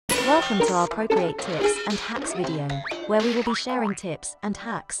Welcome to our Procreate Tips and Hacks video, where we will be sharing tips and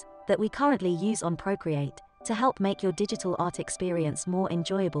hacks that we currently use on Procreate to help make your digital art experience more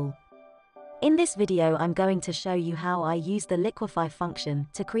enjoyable. In this video, I'm going to show you how I use the Liquify function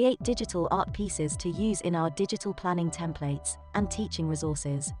to create digital art pieces to use in our digital planning templates and teaching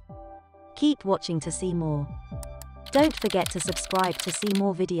resources. Keep watching to see more. Don't forget to subscribe to see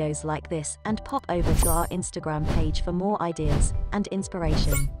more videos like this and pop over to our Instagram page for more ideas and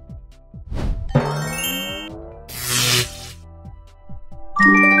inspiration.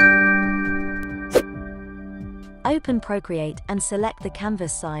 Open Procreate and select the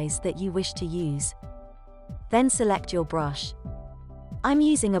canvas size that you wish to use. Then select your brush. I'm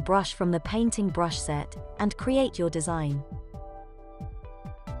using a brush from the painting brush set and create your design.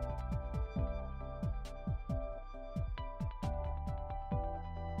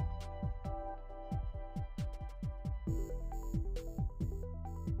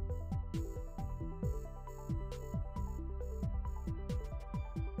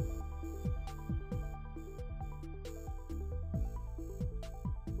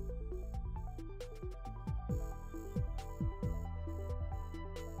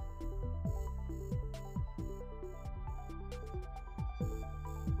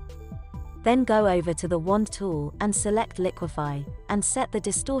 Then go over to the wand tool and select Liquify, and set the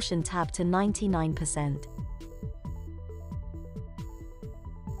distortion tab to 99%.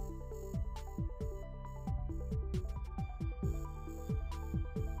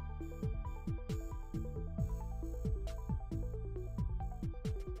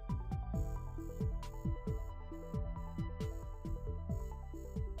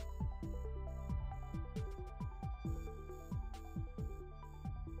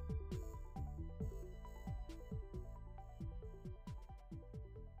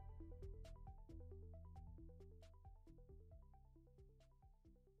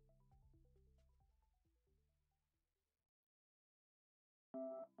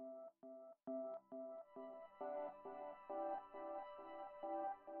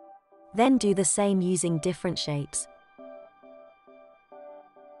 Then do the same using different shapes.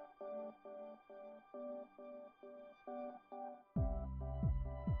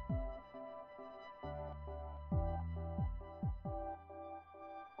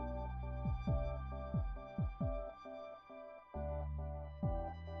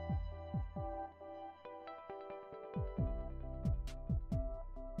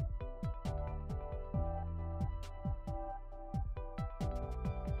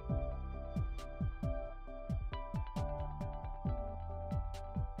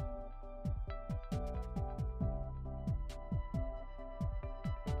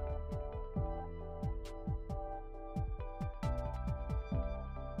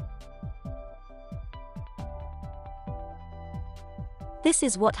 This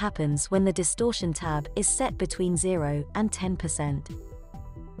is what happens when the distortion tab is set between 0 and 10%.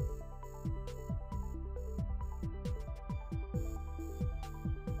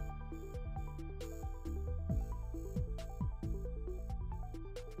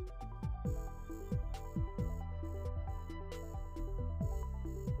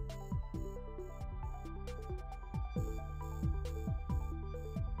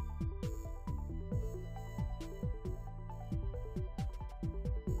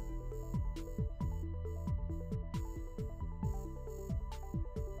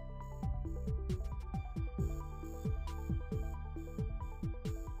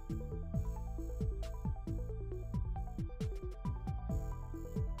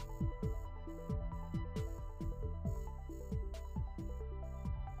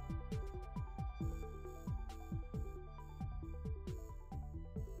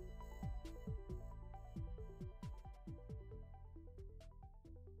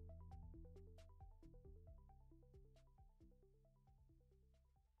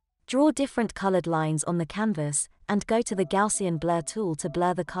 Draw different colored lines on the canvas, and go to the Gaussian blur tool to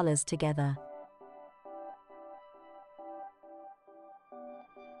blur the colors together.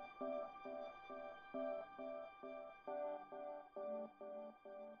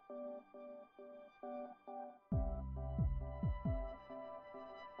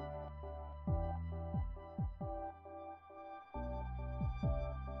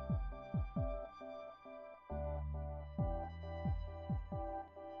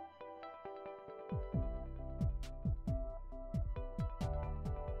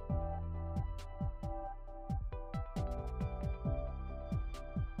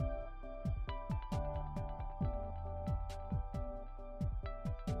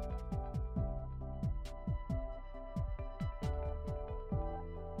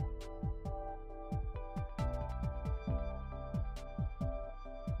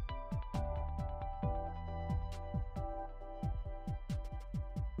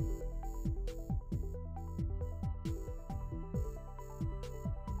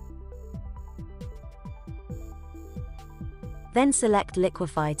 Then select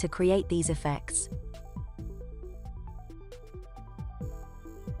Liquify to create these effects.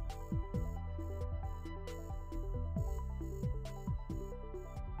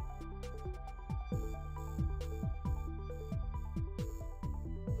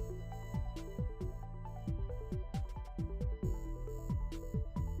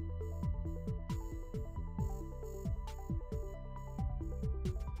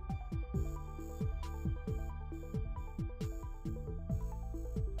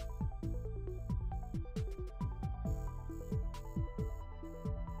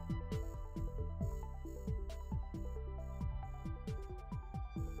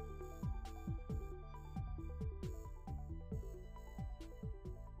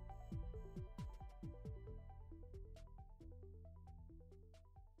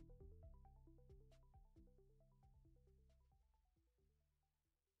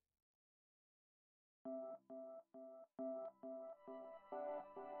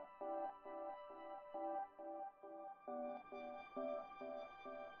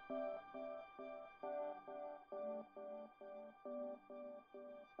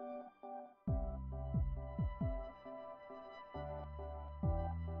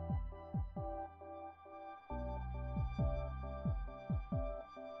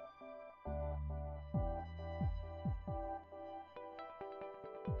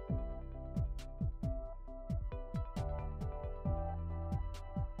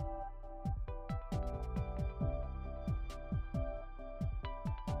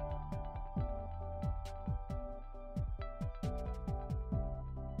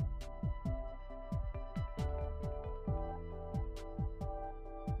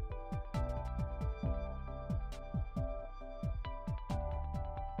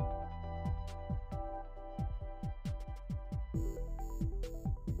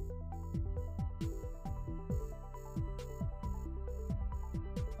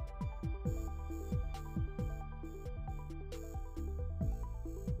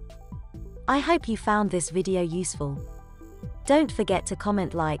 I hope you found this video useful. Don't forget to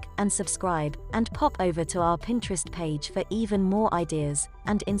comment, like, and subscribe, and pop over to our Pinterest page for even more ideas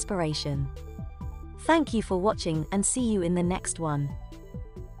and inspiration. Thank you for watching and see you in the next one.